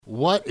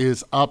What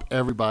is up,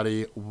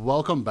 everybody?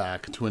 Welcome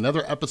back to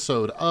another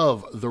episode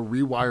of the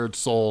Rewired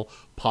Soul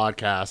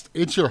podcast.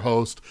 It's your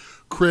host,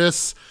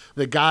 Chris,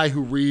 the guy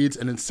who reads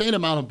an insane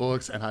amount of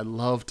books, and I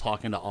love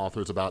talking to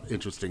authors about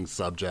interesting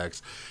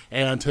subjects.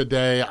 And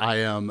today I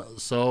am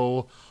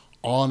so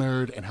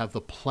honored and have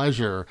the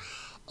pleasure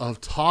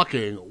of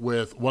talking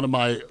with one of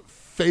my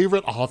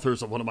favorite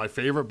authors of one of my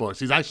favorite books.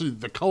 He's actually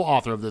the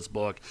co-author of this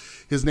book.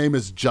 His name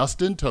is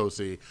Justin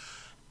Tosi.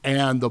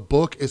 And the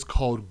book is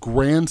called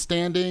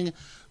Grandstanding,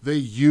 The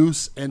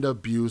Use and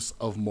Abuse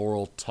of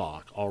Moral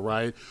Talk, all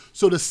right?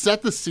 So to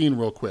set the scene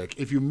real quick,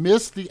 if you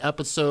missed the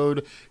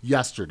episode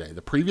yesterday,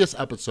 the previous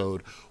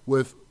episode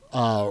with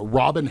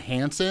Robin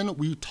Hansen,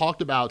 we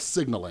talked about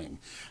signaling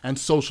and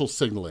social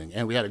signaling.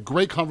 And we had a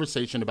great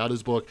conversation about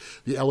his book,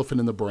 The Elephant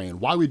in the Brain,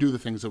 why we do the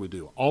things that we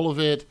do. All of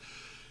it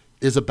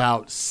is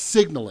about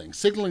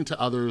signaling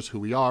to others who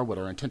we are, what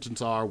our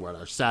intentions are, what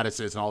our status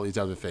is, and all these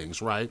other things,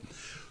 right?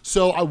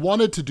 So I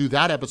wanted to do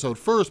that episode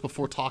first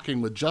before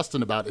talking with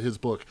Justin about his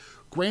book,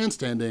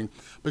 Grandstanding,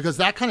 because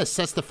that kind of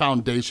sets the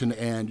foundation,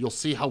 and you'll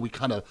see how we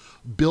kind of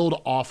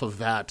build off of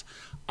that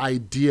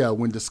idea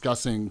when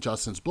discussing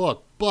Justin's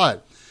book.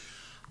 But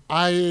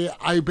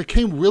I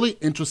became really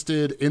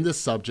interested in this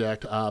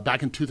subject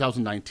back in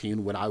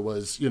 2019 when I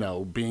was,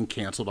 being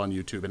canceled on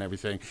YouTube and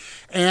everything.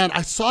 And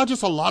I saw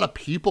just a lot of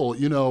people,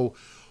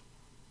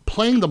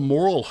 playing the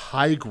moral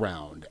high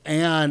ground.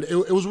 And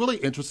it was really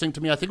interesting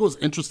to me. I think it was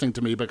interesting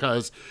to me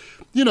because,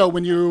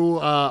 when you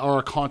are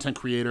a content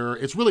creator,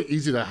 it's really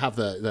easy to have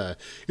the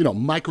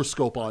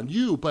microscope on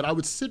you. But I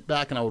would sit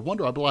back and I would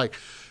wonder, I'd be like,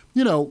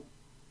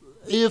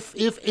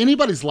 if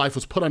anybody's life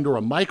was put under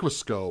a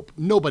microscope,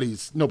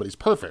 nobody's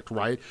perfect,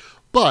 right?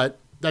 But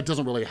that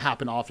doesn't really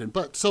happen often.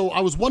 But so I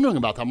was wondering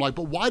about that. I'm like,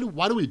 but why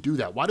do we do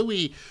that? Why do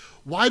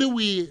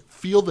we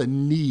feel the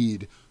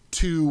need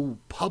to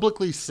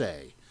publicly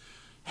say,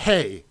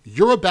 hey,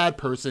 you're a bad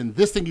person,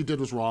 this thing you did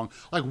was wrong?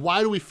 Like,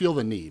 why do we feel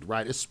the need,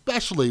 right?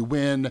 Especially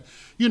when,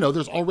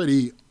 there's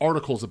already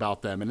articles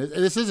about them. And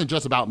this isn't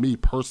just about me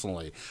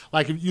personally.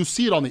 Like, you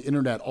see it on the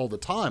internet all the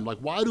time. Like,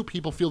 why do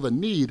people feel the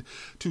need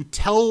to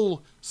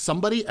tell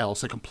somebody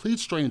else, a complete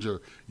stranger,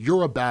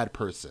 you're a bad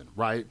person,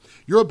 right?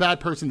 You're a bad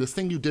person, this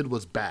thing you did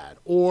was bad.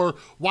 Or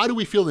why do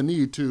we feel the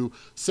need to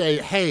say,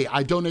 hey,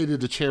 I donated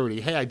to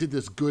charity, hey, I did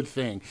this good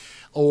thing?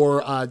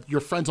 Or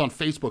your friends on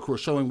Facebook who are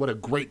showing what a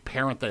great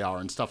parent they are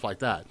and stuff like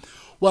that.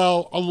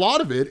 Well, a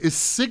lot of it is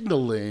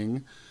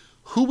signaling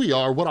who we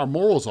are, what our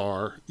morals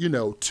are,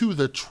 to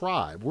the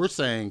tribe. We're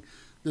saying,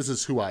 this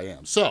is who I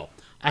am. So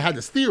I had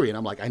this theory, and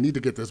I'm like, I need to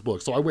get this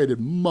book. So I waited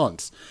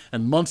months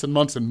and months and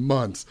months and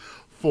months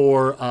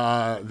for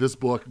this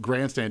book,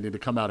 Grandstanding, to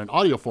come out in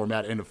audio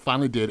format, and it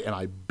finally did, and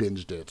I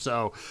binged it.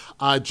 So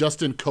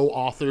Justin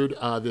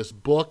co-authored this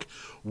book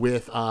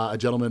with a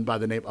gentleman by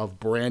the name of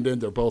Brandon.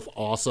 They're both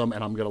awesome,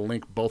 and I'm going to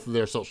link both of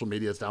their social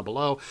medias down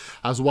below,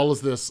 as well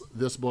as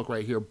this book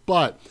right here.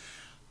 But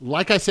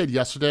like I said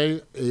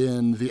yesterday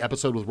in the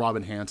episode with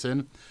Robin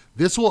Hansen,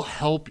 this will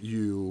help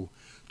you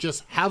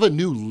just have a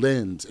new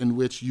lens in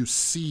which you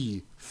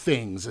see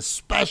things,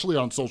 especially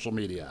on social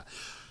media,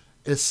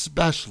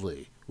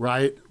 especially,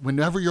 right?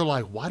 Whenever you're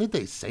like, why did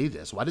they say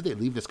this? Why did they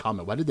leave this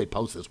comment? Why did they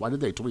post this? Why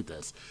did they tweet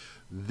this?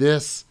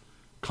 This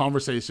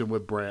conversation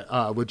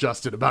with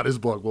Justin about his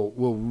book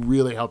will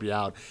really help you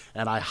out,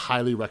 and I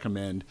highly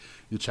recommend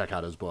you check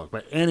out his book.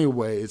 But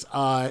anyways,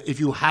 if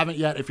you haven't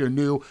yet, if you're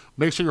new,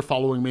 make sure you're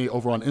following me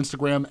over on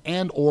Instagram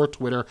and or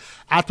Twitter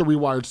at The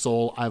Rewired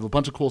Soul. I have a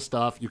bunch of cool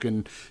stuff. You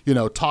can,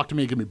 talk to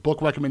me, give me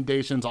book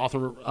recommendations,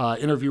 author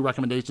interview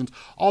recommendations,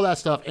 all that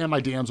stuff, and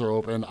my DMs are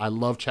open. I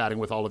love chatting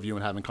with all of you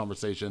and having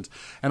conversations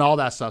and all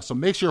that stuff. So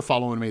make sure you're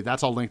following me.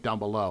 That's all linked down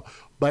below.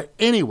 But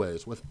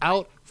anyways,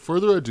 without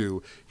further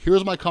ado,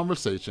 here's my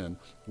conversation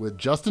with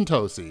Justin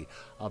Tosi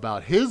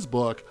about his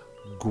book,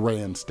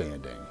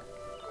 Grandstanding.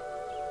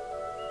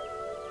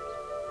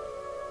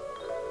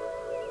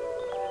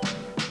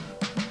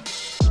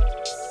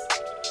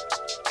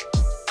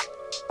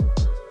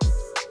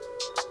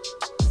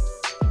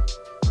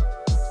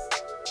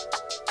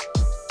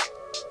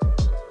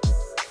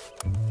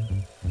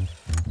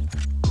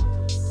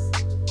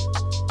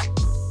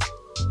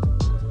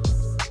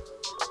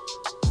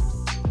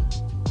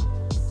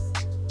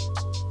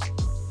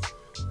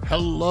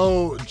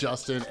 Hello,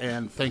 Justin,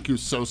 and thank you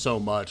so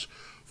much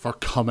for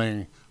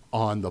coming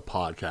on the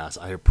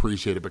podcast. I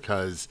appreciate it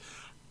because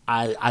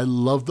I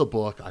love the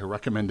book. I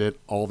recommend it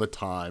all the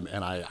time,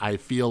 and I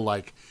feel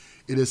like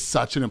it is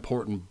such an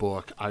important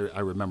book. I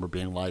remember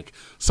being like,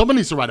 someone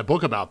needs to write a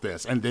book about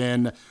this, and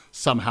then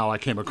somehow I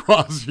came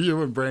across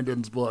you and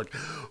Brandon's book.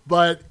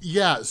 But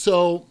yeah,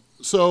 so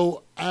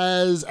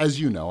as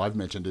you know, I've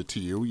mentioned it to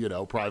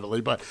you,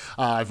 privately, but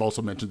I've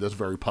also mentioned this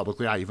very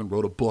publicly. I even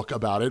wrote a book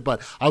about it,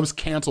 but I was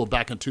canceled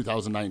back in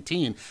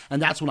 2019,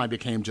 and that's when I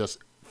became just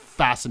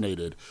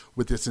fascinated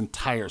with this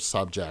entire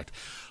subject.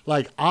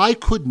 Like, I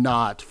could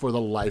not, for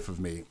the life of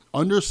me,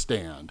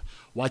 understand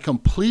why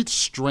complete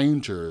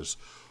strangers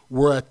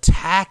were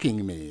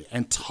attacking me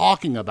and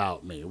talking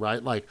about me,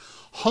 right? Like,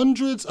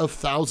 hundreds of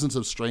thousands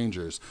of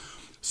strangers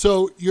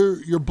So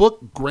your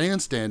book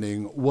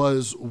Grandstanding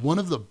was one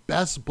of the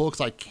best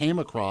books I came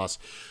across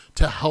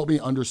to help me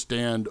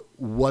understand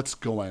what's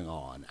going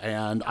on.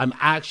 And I'm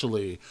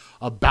actually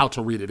about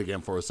to read it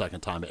again for a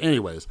second time. But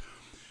anyways,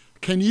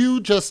 can you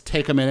just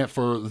take a minute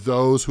for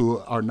those who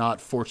are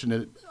not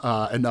fortunate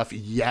enough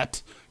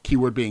yet,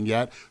 keyword being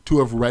yet, to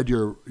have read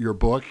your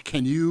book?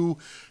 Can you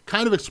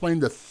kind of explain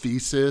the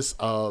thesis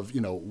of,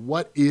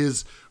 what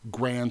is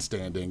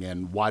grandstanding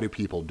and why do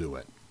people do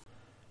it?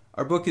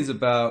 Our book is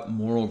about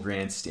moral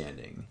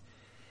grandstanding.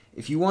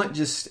 If you want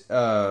just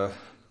a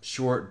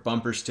short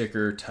bumper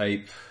sticker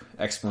type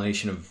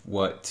explanation of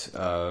what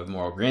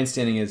moral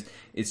grandstanding is,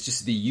 it's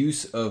just the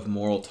use of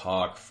moral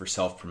talk for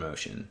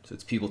self-promotion. So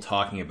it's people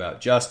talking about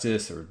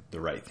justice or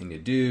the right thing to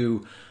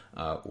do,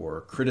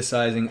 or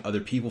criticizing other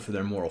people for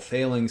their moral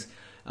failings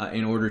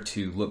in order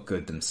to look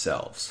good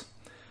themselves.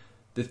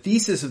 The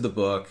thesis of the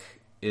book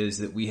is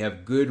that we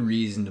have good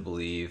reason to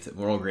believe that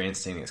moral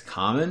grandstanding is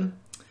common,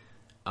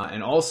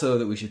 and also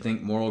that we should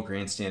think moral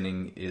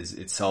grandstanding is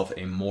itself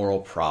a moral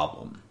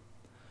problem.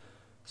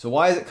 So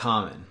why is it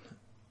common?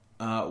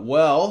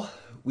 Well,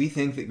 we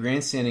think that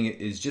grandstanding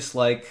is just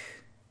like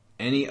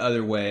any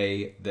other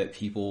way that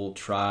people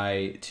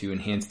try to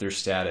enhance their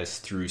status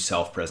through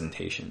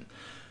self-presentation.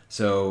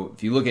 So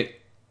if you look at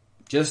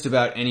just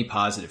about any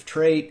positive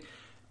trait,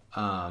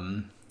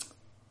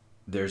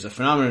 there's a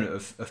phenomenon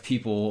of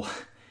people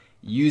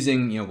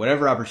using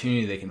whatever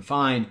opportunity they can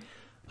find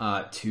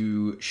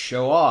to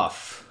show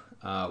off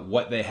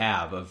what they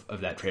have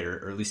of that trait,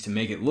 or at least to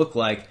make it look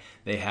like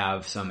they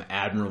have some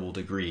admirable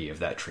degree of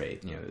that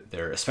trait.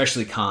 They're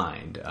especially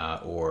kind,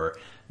 or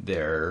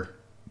they're,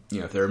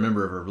 if they're a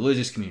member of a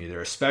religious community,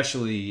 they're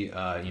especially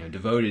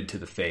devoted to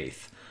the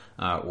faith,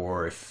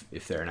 or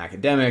if they're an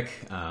academic,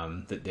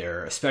 that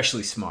they're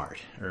especially smart,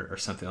 or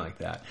something like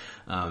that.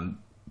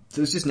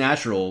 So it's just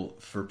natural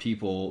for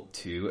people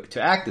to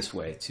act this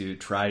way, to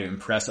try to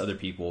impress other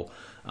people,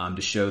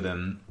 to show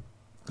them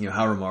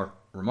how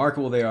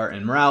remarkable they are,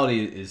 and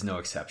morality is no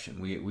exception.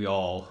 We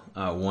all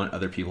want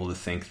other people to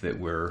think that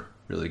we're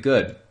really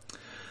good.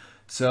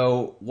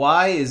 So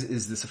why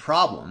is this a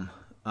problem?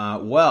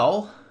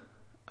 Well,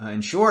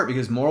 in short,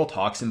 because moral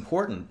talk's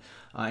important,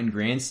 and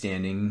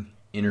grandstanding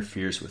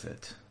interferes with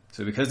it.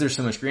 So because there's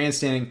so much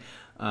grandstanding,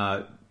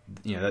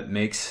 that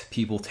makes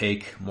people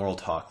take moral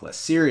talk less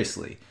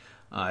seriously.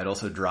 It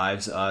also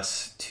drives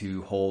us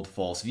to hold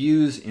false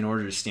views in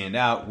order to stand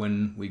out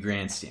when we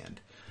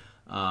grandstand.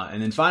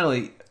 And then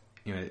finally,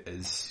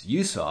 as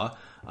you saw,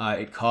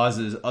 it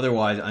causes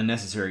otherwise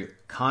unnecessary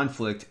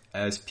conflict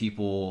as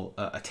people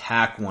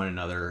attack one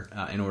another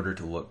in order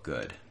to look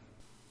good.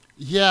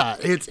 Yeah,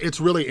 it's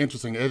really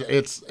interesting.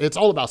 It's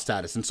all about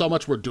status, and so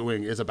much we're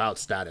doing is about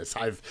status.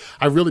 I've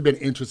really been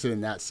interested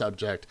in that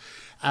subject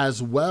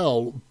as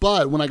well.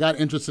 But when I got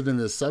interested in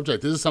this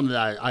subject, this is something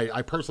that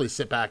I personally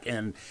sit back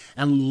and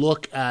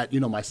look at,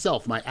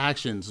 myself, my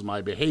actions,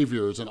 my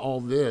behaviors, and all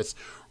this,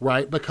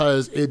 right?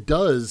 Because it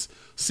does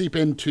seep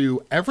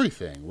into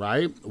everything,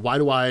 right? Why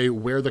do I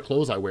wear the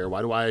clothes I wear?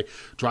 Why do I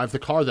drive the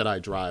car that I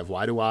drive?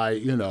 Why do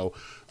I,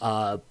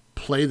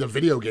 play the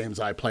video games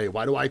I play?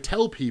 Why do I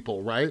tell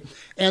people, right?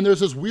 And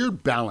there's this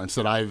weird balance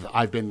that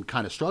I've been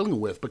kind of struggling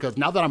with, because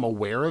now that I'm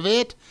aware of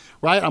it,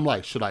 right, I'm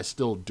like, should I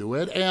still do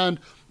it? And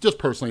just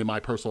personally, in my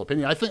personal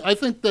opinion, I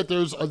think that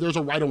there's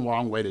a right and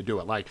wrong way to do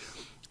it. Like,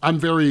 I'm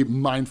very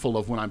mindful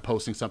of when I'm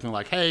posting something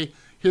like, hey,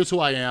 here's who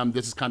I am,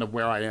 this is kind of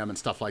where I am, and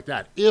stuff like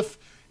that, if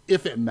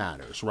it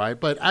matters, right?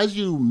 But as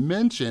you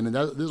mentioned, and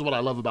this is what I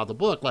love about the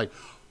book, like,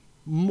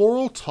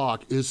 moral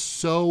talk is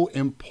so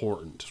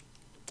important,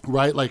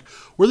 right? Like,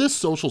 we're this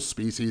social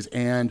species,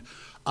 and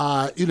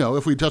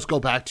if we just go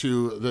back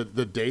to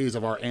the days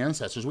of our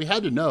ancestors, we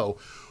had to know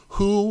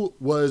who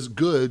was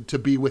good to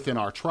be within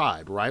our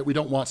tribe, right? We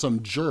don't want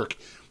some jerk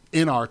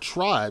in our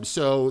tribe.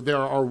 So there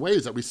are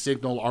ways that we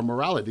signal our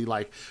morality,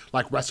 like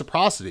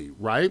reciprocity,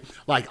 right?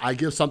 Like, I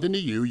give something to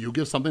you, you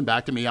give something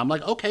back to me. I'm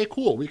like, okay,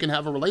 cool, we can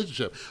have a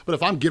relationship. But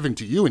if I'm giving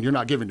to you and you're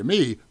not giving to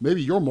me,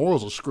 maybe your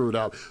morals are screwed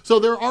up. So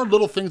there are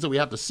little things that we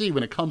have to see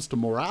when it comes to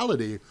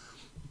morality.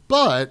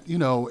 But,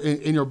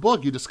 in your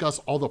book, you discuss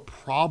all the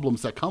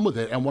problems that come with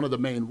it. And one of the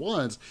main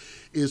ones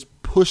is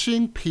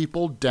pushing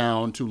people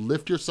down to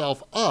lift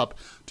yourself up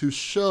to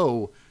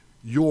show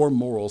your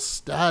moral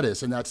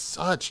status. And that's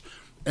such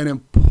an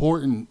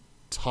important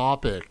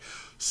topic.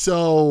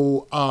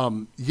 So,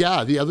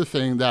 the other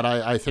thing that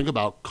I think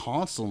about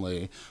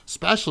constantly,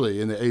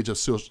 especially in the age of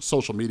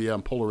social media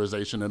and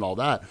polarization and all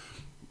that,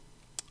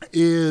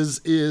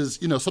 is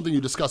something you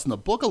discuss in the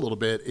book a little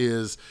bit,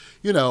 is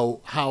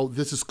how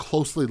this is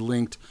closely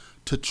linked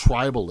to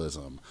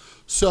tribalism.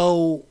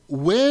 So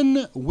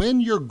when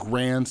you're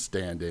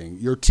grandstanding,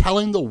 you're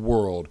telling the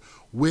world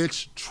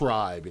which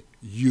tribe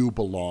you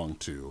belong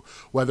to,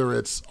 whether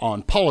it's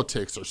on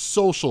politics or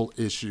social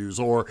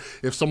issues, or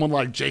if someone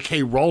like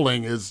J.K.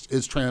 Rowling is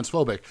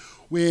transphobic.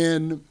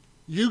 When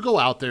you go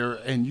out there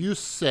and you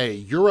say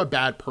you're a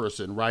bad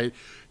person, right?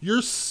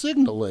 You're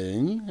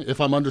signaling, if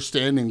I'm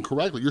understanding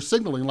correctly, you're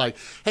signaling like,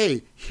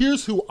 hey,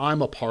 here's who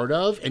I'm a part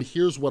of and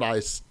here's what I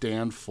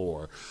stand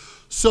for.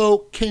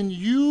 So can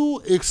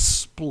you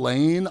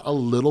explain a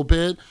little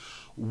bit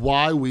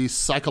why we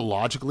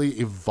psychologically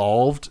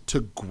evolved to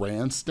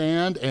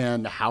grandstand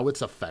and how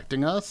it's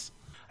affecting us?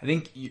 I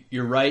think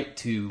you're right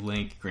to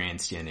link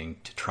grandstanding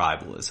to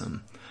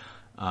tribalism.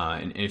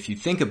 And if you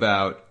think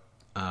about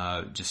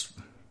just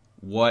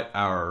what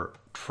our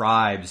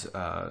tribes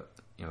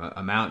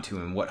amount to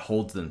and what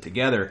holds them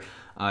together,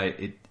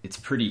 it's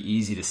pretty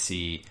easy to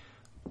see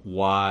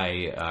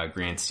why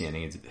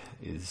grandstanding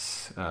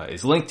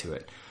is linked to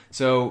it.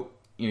 So,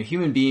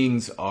 human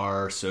beings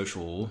are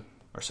social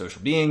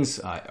beings.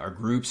 Our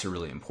groups are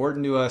really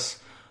important to us.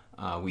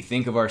 We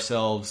think of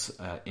ourselves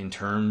in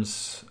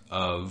terms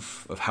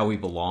of how we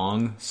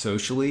belong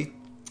socially.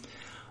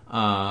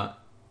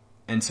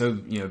 And so,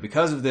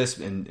 because of this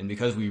and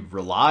because we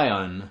rely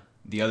on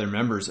the other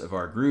members of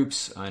our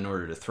groups in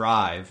order to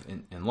thrive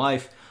in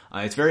life,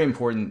 it's very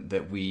important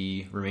that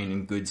we remain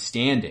in good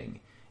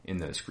standing in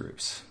those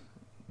groups.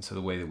 And so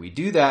the way that we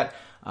do that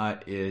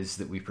is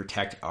that we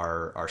protect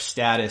our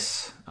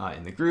status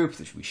in the group,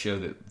 that we show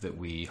that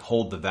we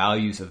hold the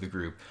values of the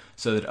group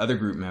so that other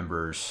group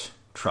members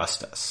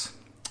trust us.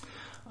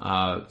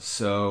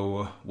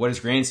 So what does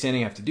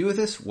grandstanding have to do with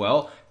this?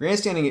 Well,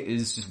 grandstanding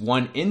is just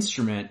one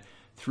instrument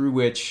through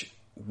which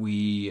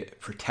we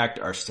protect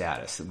our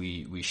status, that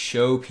we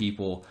show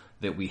people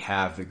that we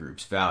have the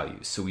group's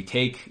values. So we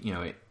take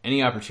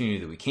any opportunity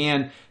that we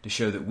can to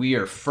show that we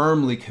are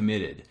firmly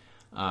committed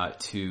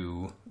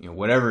to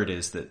whatever it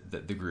is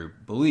that the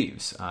group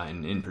believes,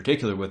 and in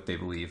particular what they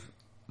believe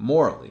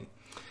morally.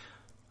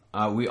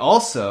 We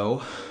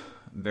also,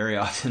 very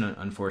often,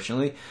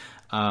 unfortunately,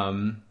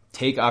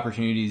 take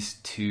opportunities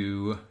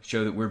to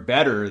show that we're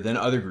better than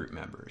other group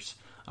members,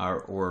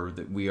 or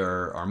that we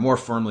are more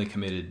firmly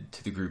committed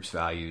to the group's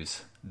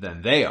values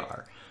than they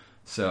are.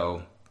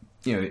 So,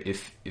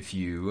 if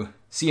you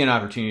see an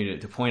opportunity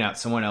to point out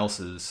someone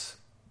else's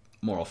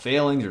moral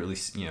failings, or at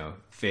least,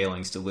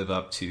 failings to live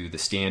up to the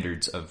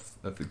standards of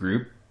the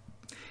group,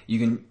 you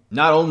can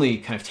not only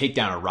kind of take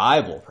down a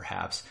rival,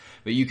 perhaps,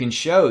 but you can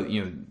show,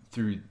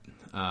 through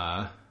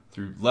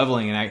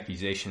leveling an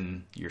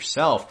accusation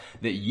yourself,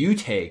 that you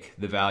take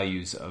the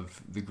values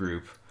of the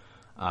group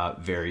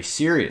very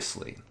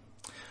seriously.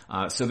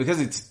 So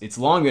because it's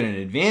long been an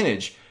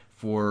advantage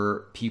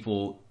for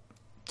people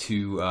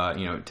to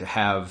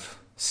have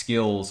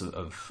skills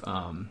of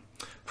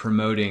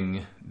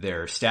promoting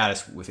their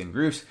status within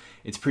groups,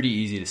 it's pretty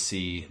easy to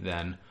see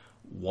then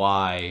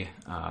why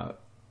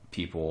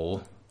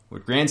people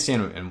would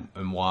grandstand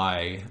and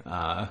why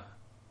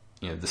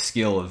the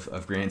skill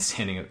of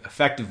grandstanding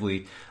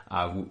effectively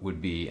would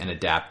be an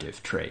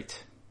adaptive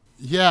trait.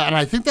 Yeah, and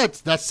I think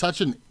that's such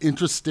an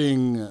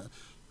interesting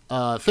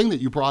thing that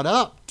you brought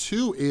up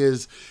too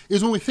is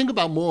when we think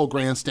about moral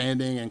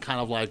grandstanding and kind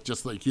of like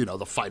just like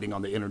the fighting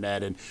on the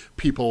internet and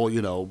people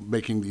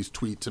making these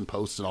tweets and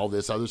posts and all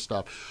this other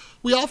stuff,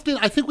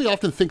 I think we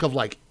often think of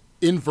like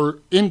in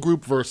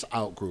group versus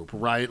out group,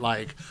 right?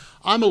 Like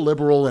I'm a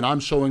liberal and I'm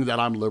showing that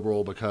I'm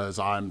liberal because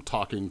I'm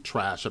talking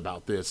trash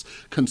about this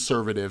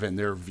conservative and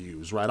their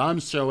views, right?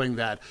 I'm showing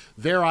that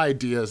their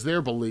ideas,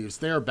 their beliefs,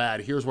 they're bad.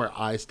 Here's where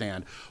I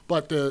stand.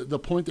 But the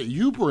point that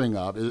you bring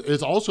up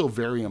is also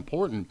very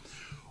important.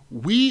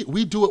 We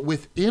do it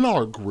within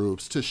our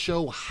groups to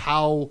show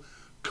how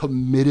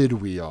committed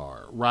we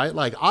are, right?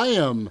 Like I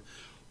am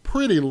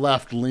pretty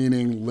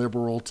left-leaning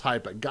liberal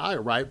type of guy,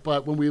 right?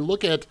 But when we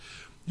look at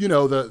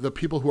the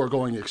people who are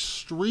going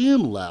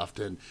extreme left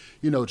and,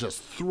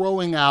 just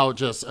throwing out,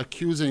 just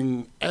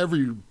accusing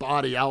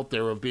everybody out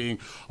there of being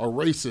a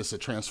racist, a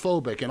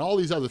transphobic, and all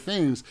these other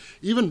things,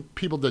 even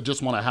people that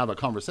just want to have a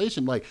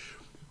conversation, like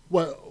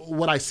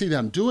what I see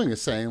them doing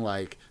is saying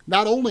like,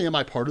 not only am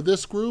I part of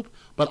this group,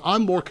 but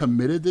I'm more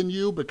committed than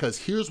you because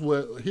here's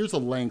the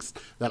lengths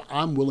that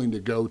I'm willing to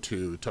go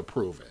to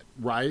prove it,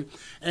 right?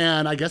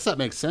 And I guess that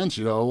makes sense,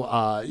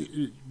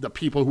 the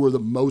people who are the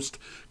most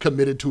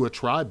committed to a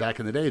tribe back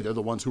in the day, they're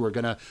the ones who are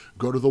going to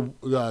go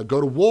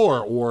to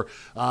war or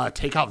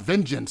take out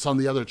vengeance on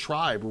the other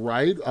tribe,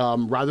 right?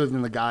 Rather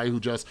than the guy who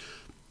just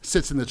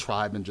sits in the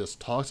tribe and just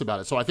talks about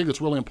it. So I think it's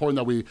really important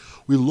that we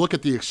look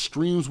at the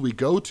extremes we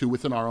go to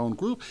within our own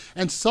group.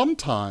 And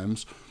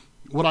sometimes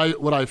what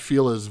I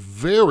feel is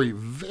very,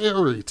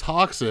 very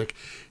toxic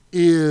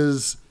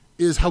is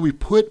how we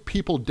put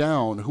people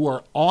down who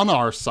are on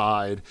our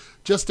side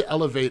just to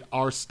elevate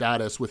our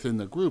status within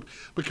the group.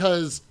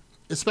 Because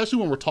especially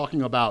when we're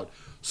talking about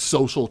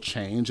social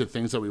change and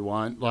things that we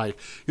want, like,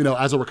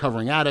 as a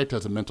recovering addict,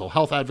 as a mental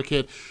health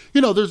advocate,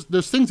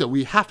 there's things that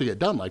we have to get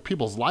done, like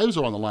people's lives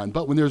are on the line.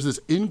 But when there's this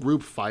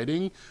in-group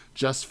fighting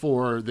just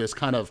for this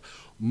kind of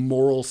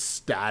moral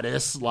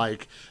status,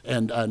 like,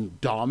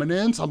 and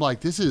dominance, I'm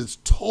like, this is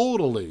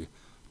totally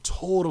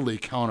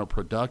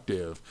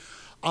counterproductive.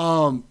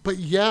 But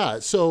yeah,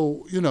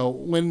 so,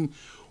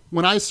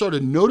 when I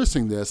started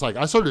noticing this, like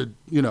I started,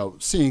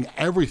 seeing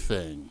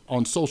everything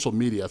on social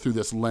media through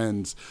this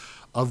lens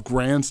of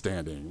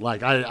grandstanding.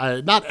 Like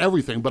I not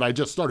everything, but I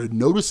just started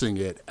noticing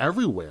it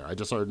everywhere. I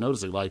just started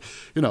noticing, like,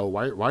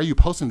 why are you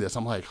posting this?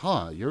 I'm like,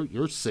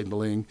 you're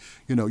signaling,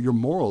 your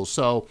morals.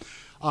 So,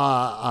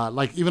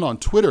 like even on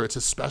Twitter, it's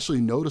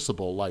especially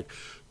noticeable. Like,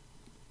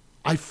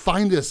 I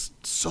find this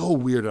so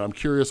weird, and I'm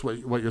curious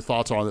what your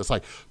thoughts are on this.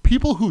 Like,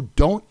 people who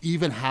don't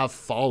even have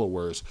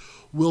followers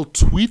will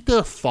tweet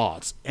their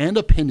thoughts and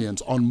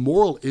opinions on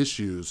moral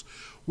issues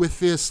with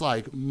this,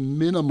 like,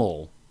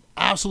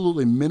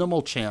 absolutely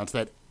minimal chance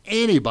that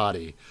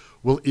anybody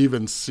will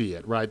even see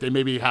it, right? They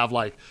maybe have,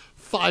 like,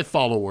 5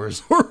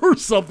 followers or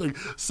something.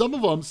 Some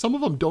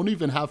of them don't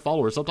even have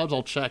followers. Sometimes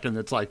I'll check, and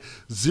it's, like,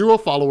 0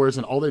 followers,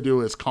 and all they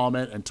do is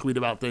comment and tweet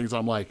about things.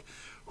 I'm like,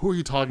 who are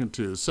you talking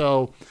to?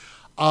 So...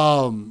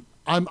 I'm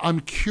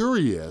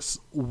curious,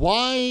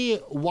 why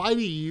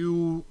do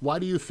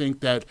you think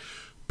that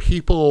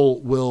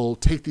people will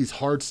take these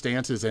hard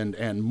stances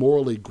and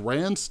morally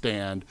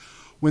grandstand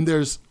when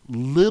there's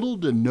little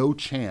to no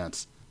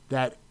chance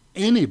that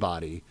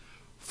anybody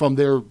from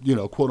their,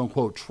 quote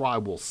unquote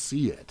tribe will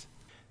see it?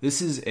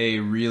 This is a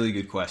really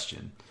good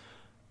question.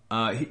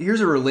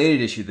 Here's a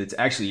related issue that's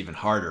actually even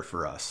harder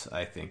for us,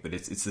 I think, but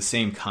it's the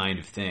same kind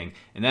of thing,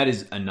 and that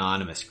is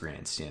anonymous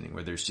grandstanding,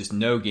 where there's just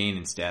no gain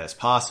in status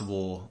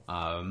possible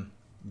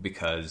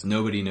because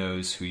nobody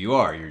knows who you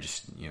are. You're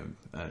just an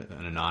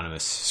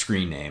anonymous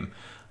screen name,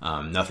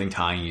 nothing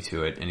tying you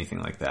to it,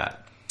 anything like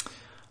that.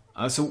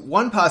 So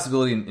one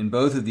possibility in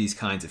both of these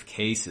kinds of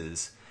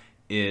cases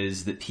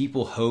is that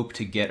people hope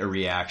to get a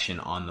reaction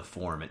on the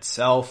forum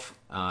itself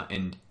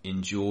and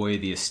enjoy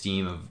the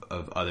esteem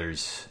of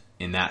others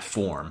in that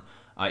form,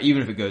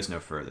 even if it goes no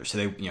further. So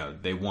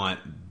they want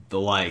the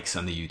likes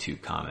on the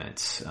YouTube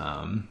comments.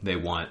 They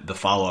want the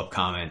follow-up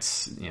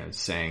comments,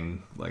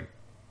 saying like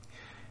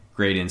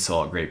great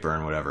insult, great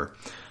burn, whatever.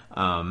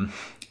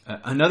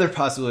 Another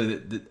possibility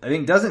that I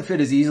think doesn't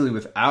fit as easily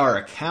with our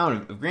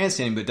account of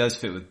grandstanding, but does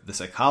fit with the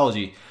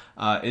psychology,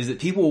 is that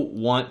people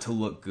want to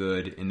look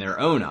good in their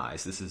own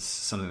eyes. This is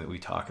something that we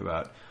talk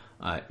about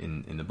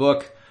in the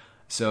book.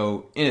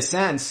 So in a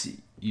sense,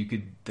 you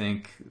could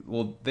think,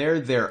 well, they're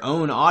their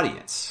own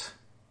audience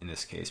in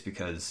this case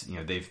because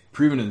they've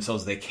proven to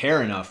themselves they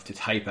care enough to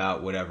type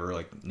out whatever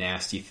like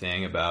nasty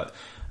thing about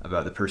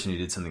the person who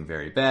did something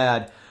very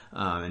bad,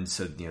 and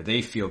so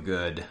they feel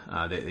good,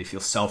 they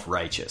feel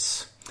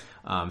self-righteous.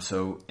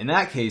 So in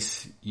that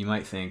case, you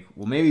might think,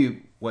 well,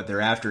 maybe what they're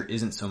after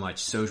isn't so much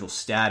social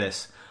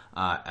status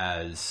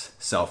as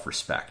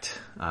self-respect.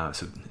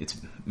 So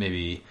it's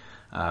maybe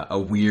a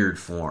weird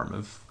form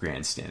of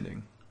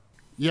grandstanding.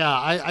 Yeah,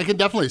 I can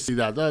definitely see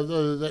that.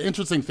 The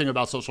interesting thing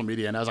about social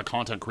media, and as a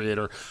content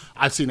creator,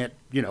 I've seen it,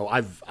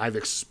 I've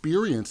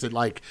experienced it,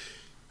 like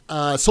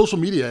social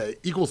media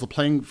equals the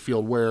playing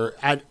field where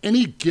at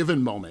any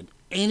given moment,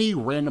 any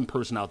random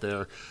person out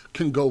there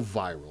can go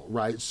viral,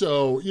 right?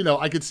 So,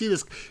 I could see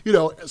this,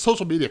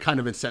 social media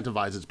kind of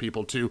incentivizes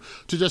people to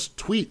just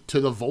tweet to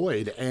the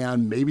void,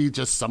 and maybe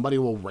just somebody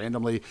will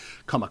randomly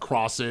come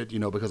across it,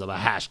 because of a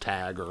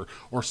hashtag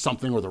or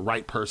something, or the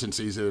right person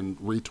sees it and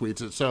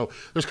retweets it. So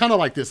there's kind of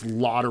like this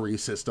lottery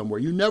system where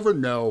you never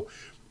know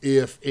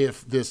if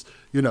this,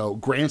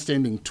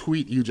 grandstanding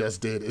tweet you just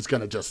did is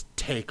going to just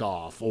take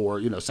off, or,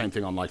 same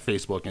thing on like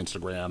Facebook,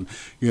 Instagram,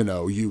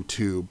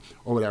 YouTube,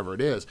 or whatever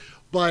it is.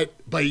 But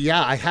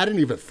yeah, I hadn't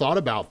even thought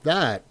about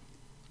that.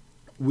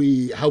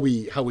 How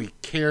we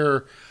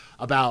care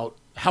about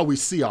how we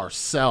see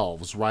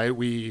ourselves, right?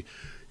 We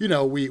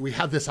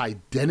have this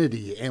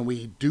identity and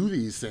we do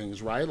these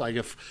things, right? Like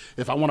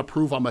if I want to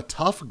prove I'm a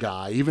tough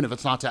guy, even if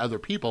it's not to other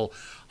people,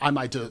 I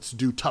might just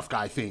do tough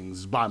guy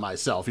things by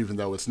myself, even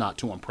though it's not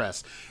to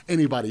impress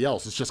anybody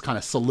else. It's just kind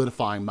of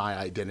solidifying my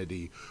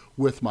identity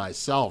with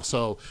myself.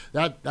 So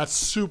that's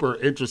super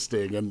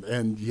interesting.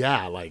 And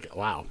yeah, like,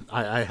 wow,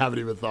 I haven't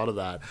even thought of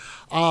that.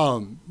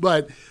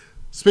 But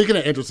speaking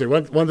of interesting,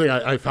 one thing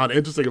I found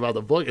interesting about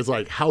the book is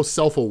like how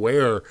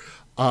self-aware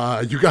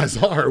you guys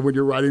are when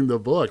you're writing the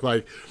book.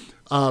 Like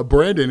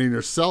Brandon and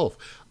yourself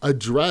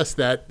address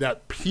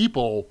that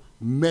people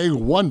may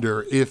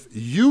wonder if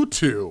you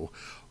two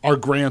are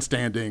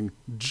grandstanding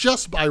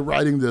just by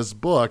writing this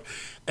book.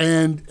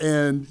 And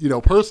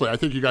personally, I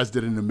think you guys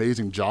did an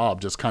amazing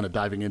job just kind of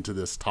diving into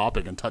this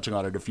topic and touching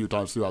on it a few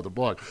times throughout the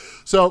book.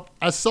 So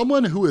as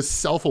someone who is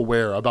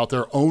self-aware about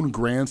their own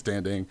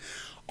grandstanding,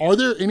 are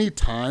there any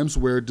times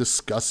where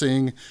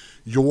discussing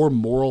your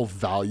moral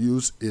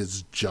values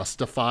is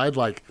justified?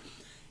 Like,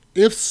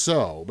 if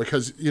so,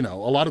 because, a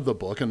lot of the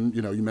book, and,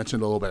 you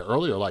mentioned a little bit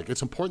earlier, like,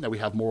 it's important that we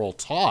have moral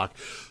talk.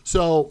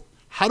 So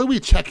how do we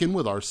check in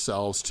with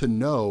ourselves to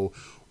know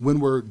when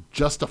we're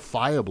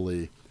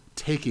justifiably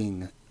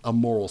taking a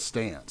moral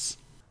stance?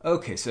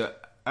 Okay, so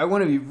I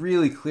want to be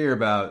really clear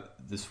about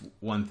this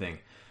one thing.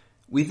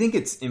 We think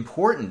it's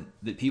important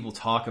that people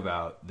talk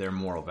about their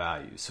moral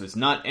values. So it's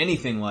not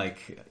anything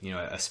like,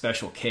 a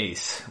special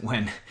case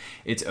when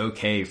it's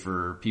okay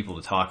for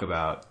people to talk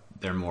about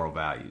their moral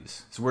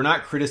values. So we're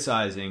not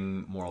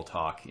criticizing moral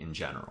talk in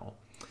general.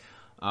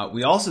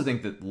 We also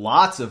think that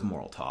lots of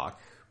moral talk,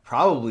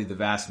 probably the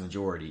vast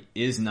majority,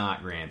 is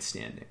not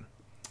grandstanding.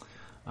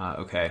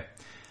 Okay.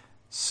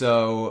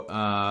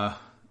 So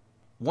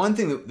one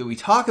thing that we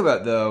talk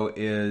about, though,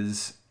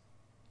 is,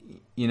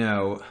 you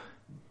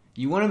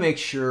want to make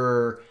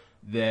sure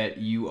that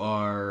you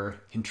are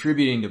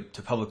contributing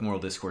to public moral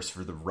discourse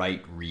for the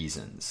right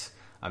reasons.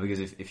 Because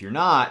if you're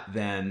not,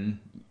 then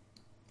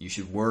you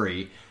should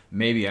worry.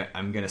 Maybe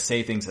I'm going to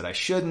say things that I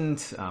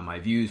shouldn't. My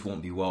views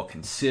won't be well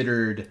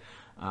considered.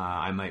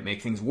 I might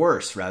make things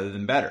worse rather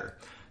than better.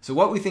 So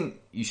what we think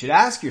you should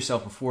ask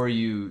yourself before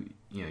you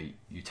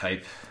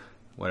type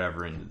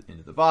whatever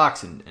into the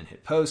box and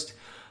hit post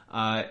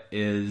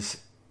is,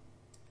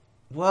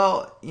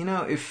 well,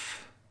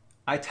 if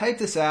I type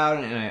this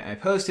out and I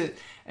post it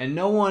and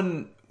no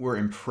one were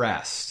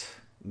impressed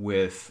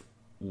with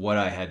what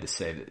I had to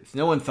say, if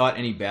no one thought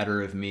any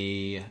better of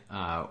me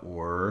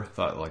or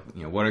thought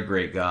what a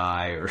great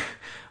guy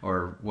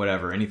or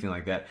whatever, anything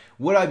like that,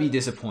 would I be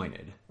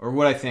disappointed? Or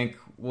would I think,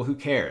 well, who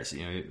cares?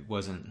 It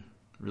wasn't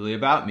really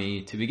about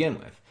me to begin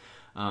with.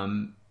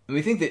 And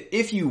we think that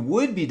if you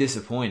would be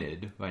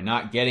disappointed by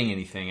not getting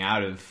anything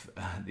out of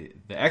the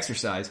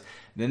exercise,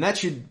 then that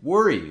should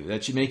worry you.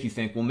 That should make you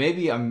think, well,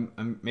 maybe I'm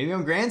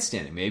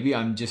grandstanding. Maybe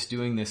I'm just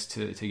doing this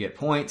to get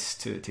points,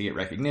 to get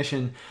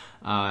recognition.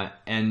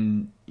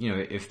 And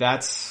if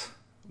that's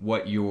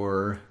what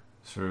your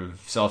sort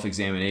of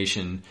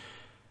self-examination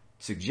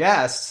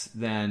suggests,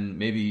 then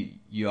maybe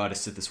you ought to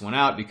sit this one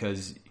out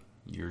because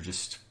you're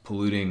just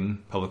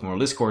polluting public moral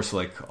discourse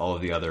like all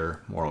of the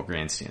other moral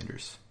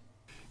grandstanders.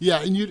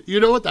 Yeah, and you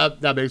know what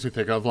that makes me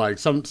think of? Like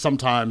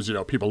sometimes,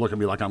 people look at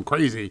me like I'm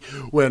crazy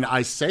when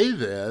I say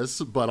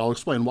this, but I'll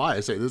explain why I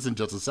say this in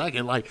just a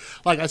second. Like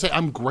I say,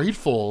 I'm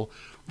grateful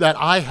that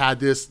I had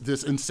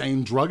this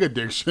insane drug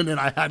addiction and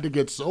I had to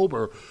get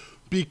sober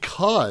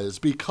because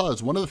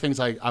one of the things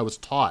I was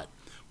taught,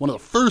 one of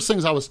the first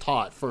things I was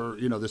taught for,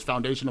 this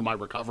foundation of my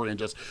recovery and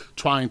just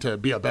trying to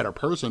be a better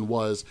person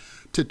was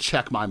to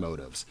check my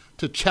motives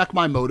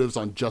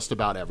on just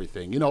about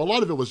everything. A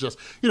lot of it was just,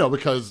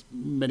 because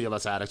many of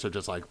us addicts are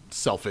just like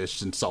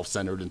selfish and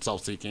self-centered and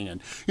self-seeking.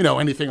 And,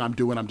 anything I'm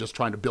doing, I'm just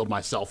trying to build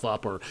myself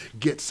up or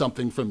get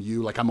something from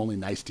you. Like I'm only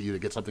nice to you to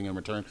get something in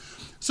return.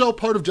 So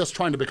part of just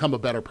trying to become a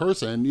better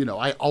person,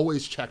 I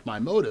always check my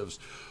motives.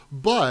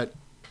 But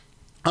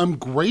I'm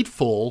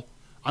grateful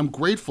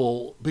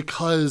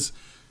because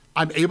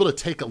I'm able to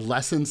take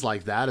lessons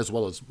like that as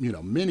well as,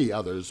 many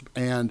others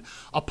and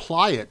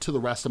apply it to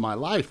the rest of my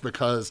life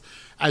because,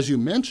 as you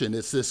mentioned,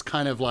 it's this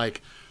kind of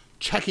like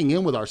checking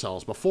in with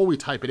ourselves before we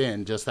type it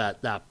in, just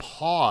that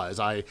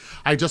pause. I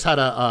just had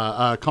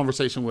a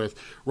conversation with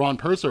Ron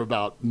Purser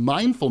about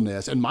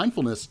mindfulness, and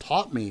mindfulness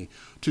taught me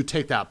to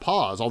take that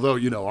pause. Although,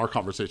 our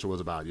conversation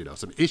was about,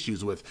 some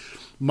issues with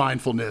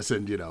mindfulness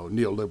and,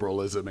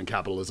 neoliberalism and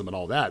capitalism and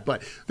all that.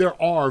 But there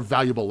are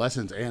valuable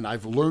lessons, and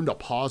I've learned to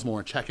pause more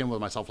and check in with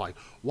myself like,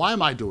 why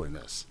am I doing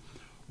this?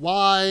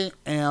 Why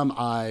am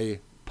I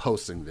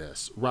posting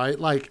this, right?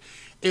 Like,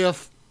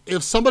 if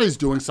somebody's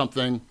doing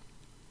something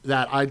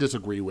that I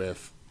disagree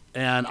with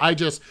and I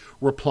just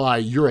reply,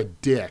 you're a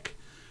dick,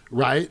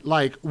 right?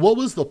 Like, what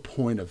was the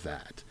point of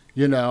that?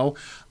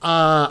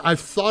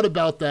 I've thought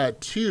about that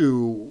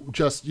too,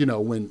 just,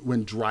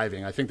 when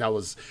driving. I think that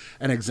was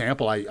an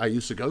example I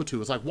used to go to. It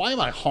was like, why am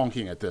I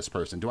honking at this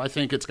person? Do I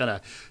think it's going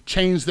to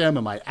change them?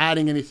 Am I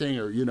adding anything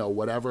or,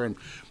 whatever? And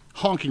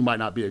honking might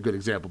not be a good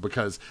example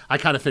because I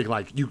kind of think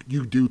like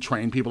you do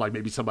train people, like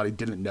maybe somebody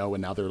didn't know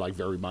and now they're like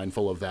very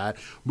mindful of that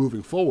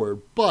moving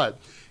forward. But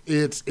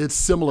it's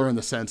similar in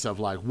the sense of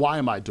like, why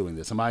am I doing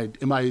this? Am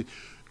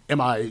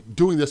I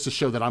doing this to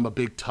show that I'm a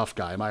big tough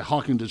guy? Am I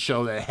honking to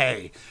show that,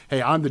 hey,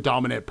 I'm the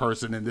dominant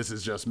person and this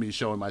is just me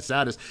showing my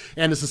status?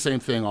 And it's the same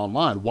thing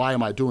online. Why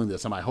am I doing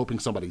this? Am I hoping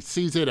somebody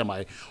sees it? Am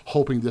I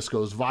hoping this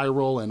goes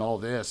viral and all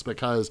this?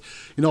 Because,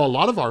 a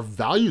lot of our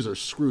values are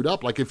screwed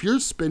up. Like if you're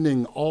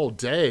spending all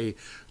day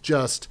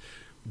just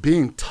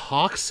being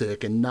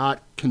toxic and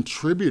not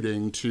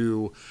contributing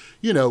to,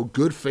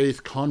 good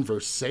faith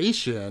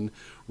conversation,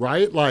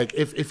 right? Like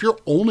if you're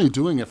only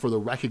doing it for the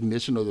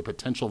recognition or the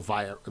potential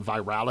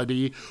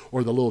virality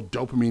or the little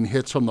dopamine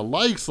hits from the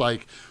likes,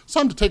 like it's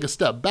time to take a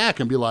step back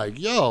and be like,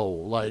 yo,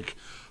 like,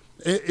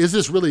 is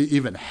this really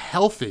even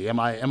healthy? Am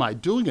I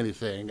doing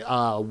anything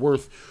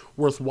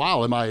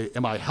worthwhile? Am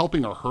I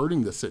helping or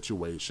hurting the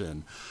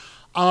situation?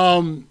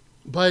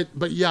 But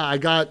yeah, I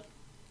got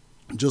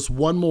just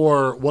one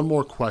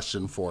more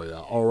question for you.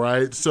 All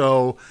right.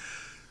 So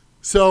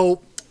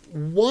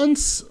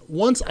once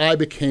I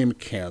became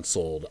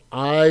canceled,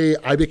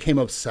 I became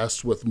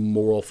obsessed with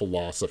moral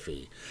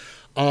philosophy.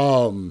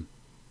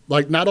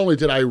 Like not only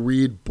did I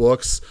read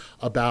books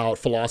about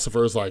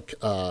philosophers like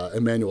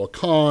Immanuel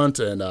Kant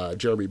and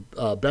Jeremy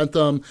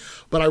Bentham,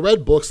 but I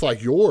read books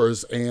like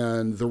yours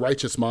and The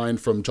Righteous Mind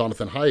from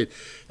Jonathan Haidt.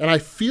 And I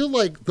feel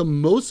like the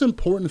most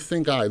important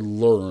thing I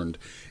learned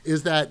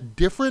is that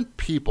different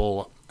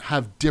people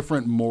have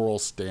different moral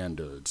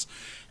standards.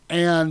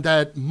 and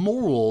that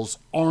morals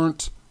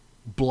aren't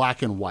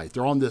black and white.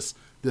 They're on this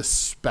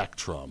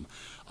spectrum.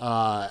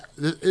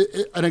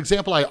 An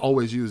example I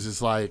always use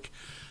is like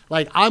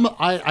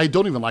I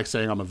don't even like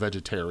saying I'm a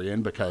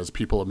vegetarian because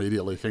people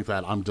immediately think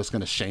that I'm just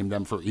going to shame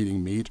them for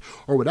eating meat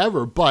or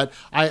whatever. But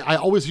I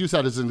always use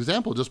that as an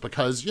example just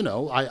because,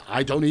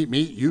 I don't eat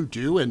meat, you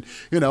do. And,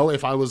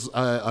 if I was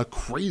a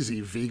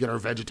crazy vegan or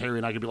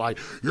vegetarian, I could be like,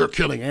 you're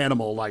killing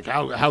animal. Like,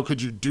 how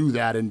could you do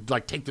that? And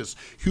like take this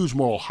huge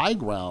moral high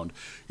ground,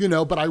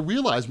 but I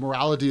realize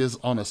morality is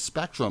on a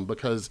spectrum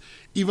because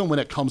even when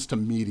it comes to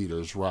meat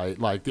eaters, right?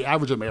 Like the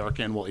average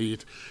American will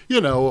eat,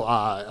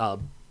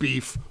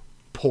 beef,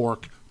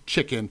 pork,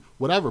 chicken,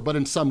 whatever. But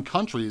in some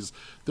countries,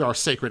 there are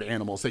sacred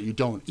animals that you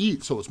don't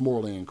eat, so it's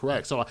morally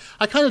incorrect. So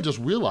I kind of just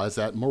realized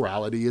that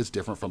morality is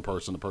different from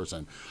person to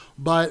person.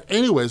 But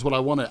anyways, what I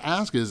want to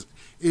ask is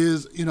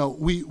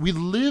we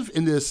live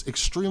in this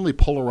extremely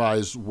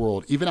polarized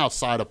world, even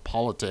outside of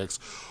politics,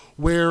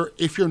 where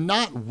if you're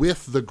not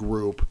with the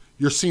group,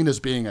 you're seen as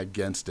being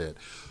against it.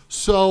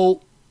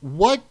 So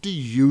what do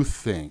you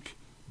think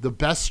the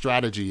best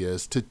strategy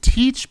is to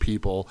teach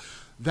people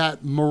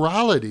that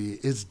morality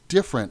is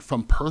different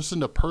from person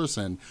to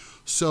person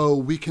so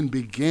we can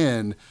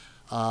begin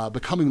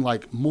becoming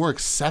like more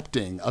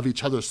accepting of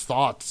each other's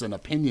thoughts and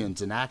opinions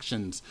and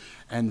actions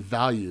and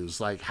values?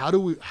 Like, how do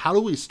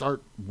we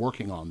start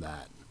working on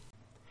that?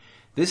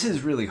 This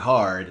is really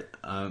hard.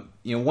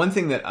 One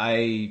thing that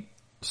I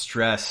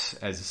stress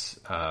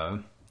as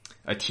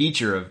a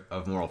teacher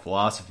of moral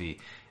philosophy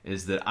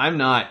is that I'm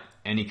not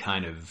any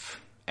kind of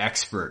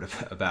expert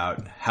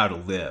about how to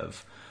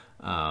live.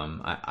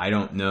 I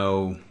don't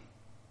know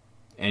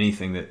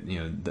anything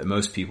that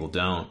most people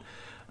don't.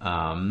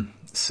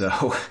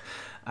 So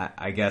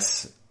I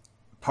guess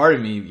part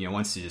of me,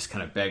 wants to just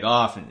kind of beg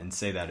off and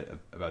say that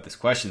about this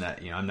question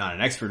that, I'm not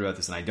an expert about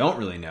this and I don't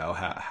really know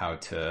how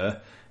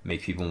to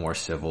make people more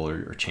civil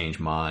or change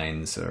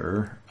minds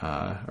or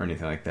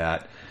anything like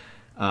that.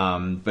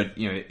 But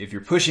if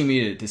you're pushing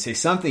me to say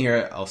something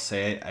here, I'll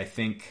say it. I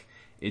think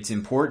it's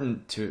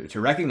important to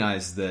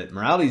recognize that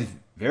morality is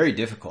very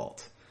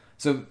difficult.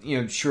 So,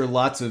 sure,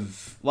 lots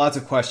of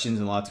questions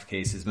and lots of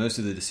cases. Most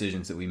of the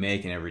decisions that we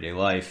make in everyday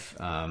life,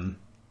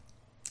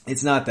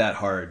 it's not that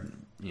hard,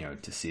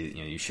 to see that,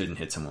 you shouldn't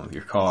hit someone with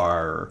your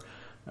car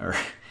or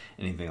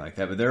anything like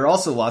that. But there are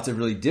also lots of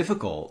really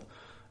difficult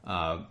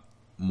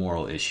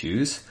moral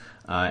issues.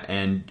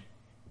 And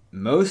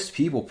most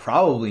people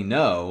probably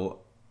know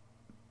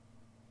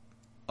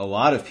a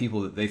lot of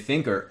people that they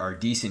think are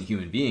decent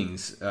human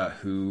beings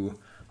who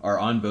are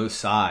on both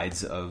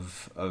sides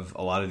of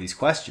a lot of these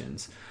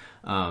questions.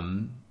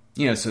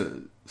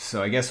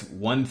 So I guess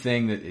one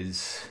thing that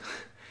is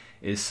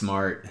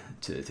smart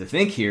to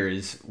think here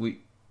is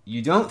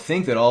you don't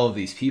think that all of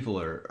these people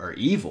are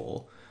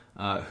evil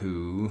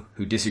who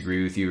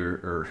disagree with you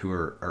or who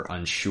are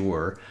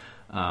unsure.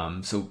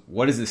 So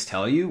what does this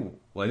tell you?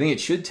 Well, I think it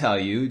should tell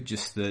you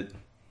just that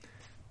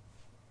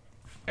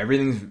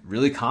everything's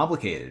really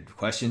complicated.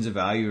 Questions of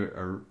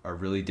value are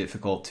really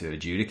difficult to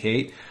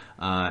adjudicate,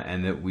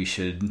 and that we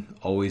should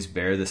always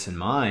bear this in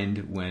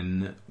mind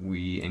when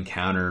we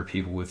encounter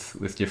people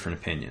with different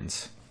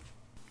opinions.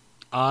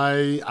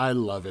 I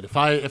love it. If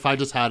I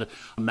just had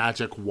a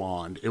magic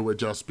wand, it would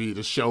just be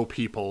to show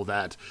people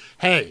that,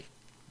 hey,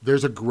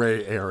 there's a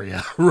gray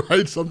area,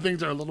 right? Some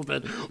things are a little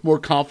bit more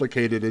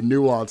complicated and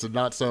nuanced and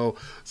not so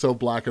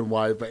black and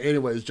white. But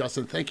anyways,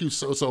 Justin, thank you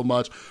so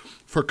much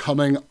for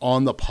coming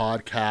on the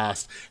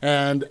podcast.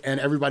 And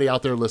everybody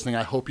out there listening,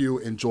 I hope you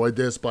enjoyed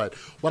this. But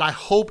what I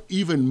hope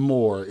even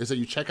more is that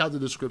you check out the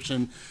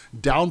description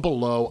down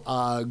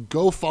below.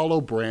 Go follow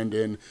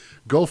Brandon.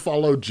 Go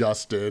follow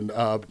Justin.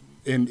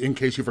 In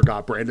case you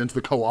forgot, Brandon's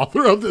the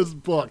co-author of this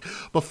book.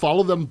 But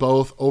follow them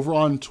both over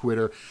on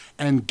Twitter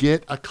and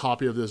get a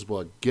copy of this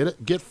book.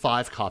 Get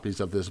 5 copies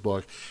of this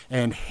book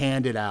and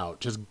hand it out.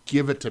 Just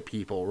give it to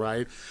people,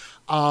 right?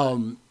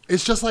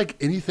 It's just like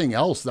anything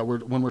else that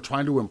when we're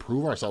trying to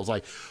improve ourselves.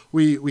 Like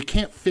we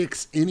can't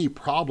fix any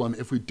problem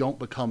if we don't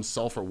become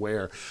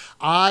self-aware.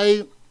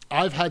 I've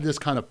had this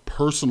kind of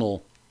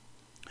personal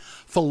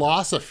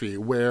philosophy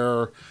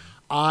where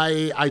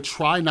I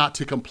try not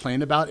to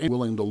complain about it,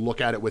 willing to look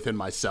at it within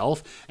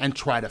myself and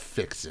try to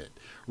fix it,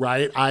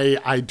 right?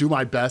 I do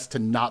my best to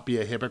not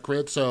be a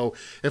hypocrite. So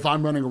if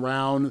I'm running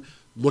around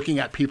looking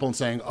at people and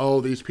saying,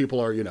 oh, these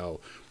people are,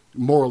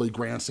 morally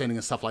grandstanding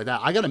and stuff like that,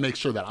 I got to make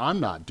sure that I'm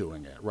not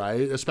doing it,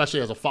 right? Especially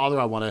as a father,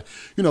 I want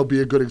to, be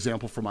a good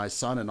example for my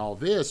son and all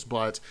this.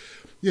 But,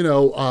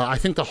 I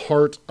think the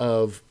heart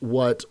of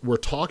what we're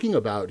talking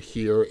about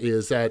here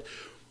is that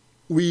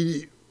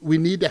we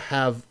need to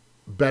have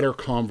better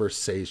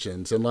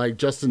conversations. And like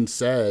Justin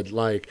said,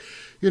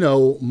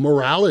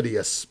 morality,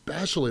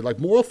 especially like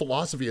moral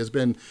philosophy has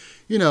been,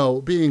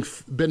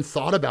 been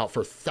thought about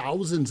for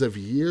thousands of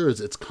years.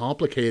 It's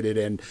complicated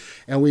and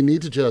we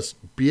need to just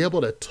be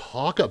able to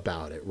talk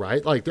about it,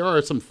 right? Like there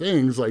are some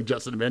things like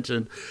Justin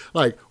mentioned,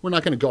 like we're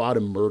not going to go out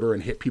and murder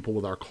and hit people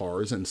with our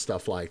cars and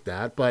stuff like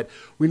that, but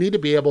we need to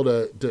be able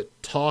to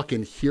talk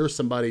and hear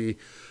somebody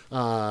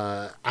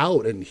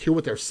out and hear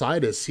what their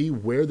side is, see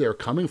where they're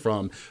coming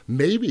from.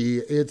 Maybe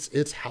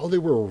it's how they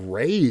were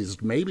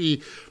raised.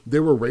 Maybe they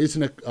were raised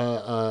in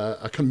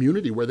a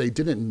community where they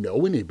didn't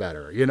know any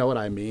better. You know what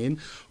I mean?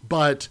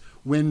 But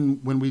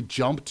when we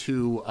jump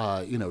to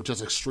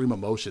just extreme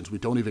emotions, we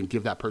don't even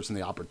give that person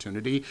the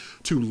opportunity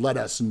to let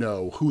us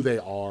know who they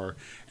are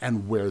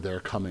and where they're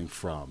coming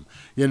from.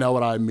 You know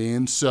what I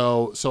mean?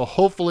 So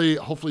hopefully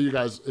you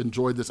guys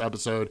enjoyed this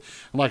episode.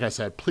 And like I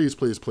said, please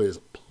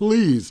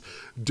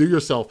do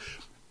yourself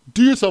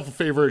a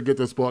favor and get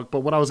this book.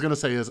 But what I was going to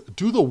say is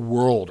do the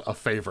world a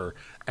favor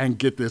and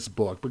get this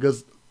book,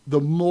 because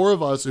the more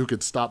of us who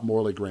could stop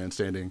morally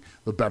grandstanding,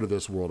 the better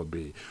this world will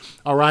be.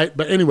 All right.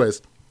 But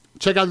anyways,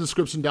 check out the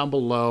description down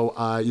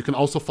below. You can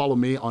also follow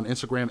me on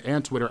Instagram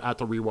and Twitter at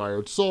The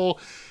Rewired Soul.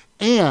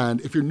 And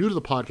if you're new to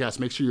the podcast,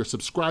 make sure you're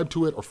subscribed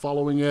to it or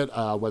following it,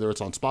 whether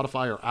it's on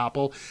Spotify or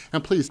Apple.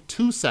 And please,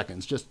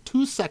 just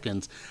 2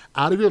 seconds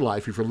out of your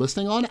life, if you're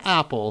listening on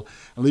Apple,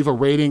 and leave a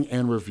rating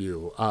and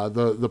review.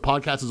 The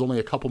podcast is only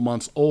a couple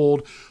months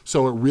old,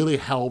 so it really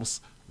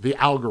helps the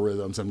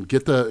algorithms and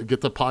get the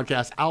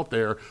podcast out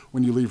there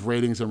when you leave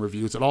ratings and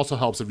reviews. It also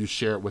helps if you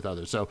share it with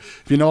others. So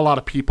if you know a lot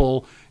of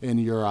people in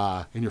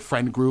your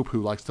friend group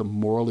who likes to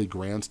morally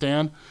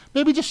grandstand,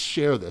 maybe just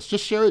share this.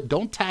 Just share it.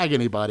 Don't tag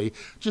anybody.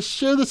 Just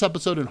share this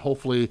episode and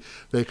hopefully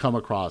they come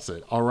across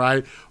it. All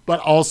right. But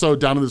also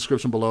down in the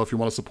description below, if you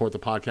want to support the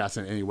podcast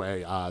in any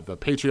way, the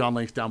Patreon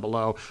links down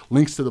below,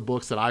 links to the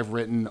books that I've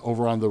written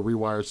over on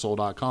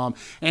therewiredsoul.com.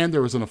 And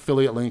there was an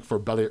affiliate link for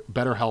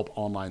BetterHelp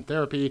Online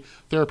Therapy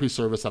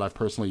service that I've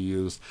personally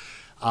used.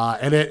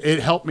 And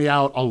it helped me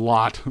out a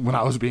lot when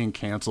I was being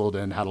canceled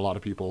and had a lot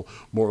of people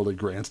morally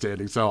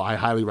grandstanding. So I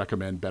highly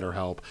recommend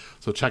BetterHelp.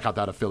 So check out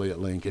that affiliate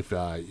link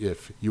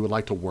if you would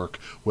like to work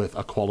with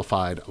a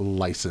qualified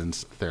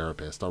licensed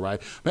therapist. All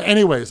right. But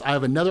anyways, I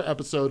have another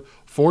episode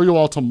for you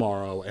all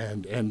tomorrow,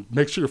 and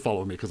make sure you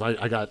follow me because I'm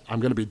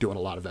going to be doing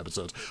a lot of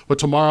episodes. But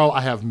tomorrow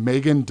I have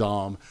Megan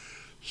Daum.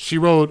 She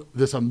wrote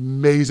this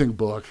amazing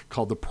book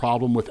called The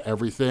Problem with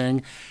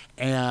Everything.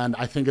 And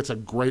I think it's a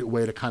great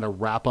way to kind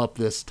of wrap up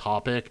this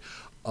topic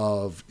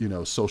of,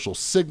 social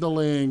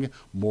signaling,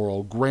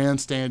 moral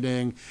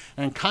grandstanding,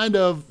 and kind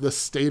of the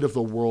state of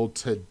the world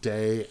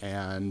today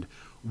and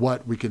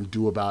what we can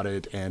do about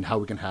it and how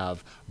we can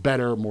have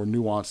better, more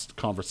nuanced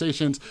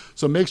conversations.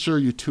 So make sure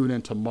you tune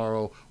in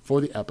tomorrow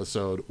for the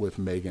episode with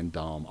Megan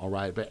Daum. All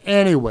right. But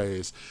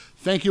anyways,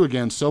 thank you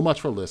again so much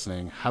for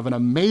listening. Have an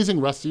amazing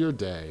rest of your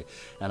day,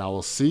 and I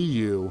will see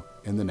you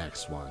in the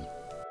next one.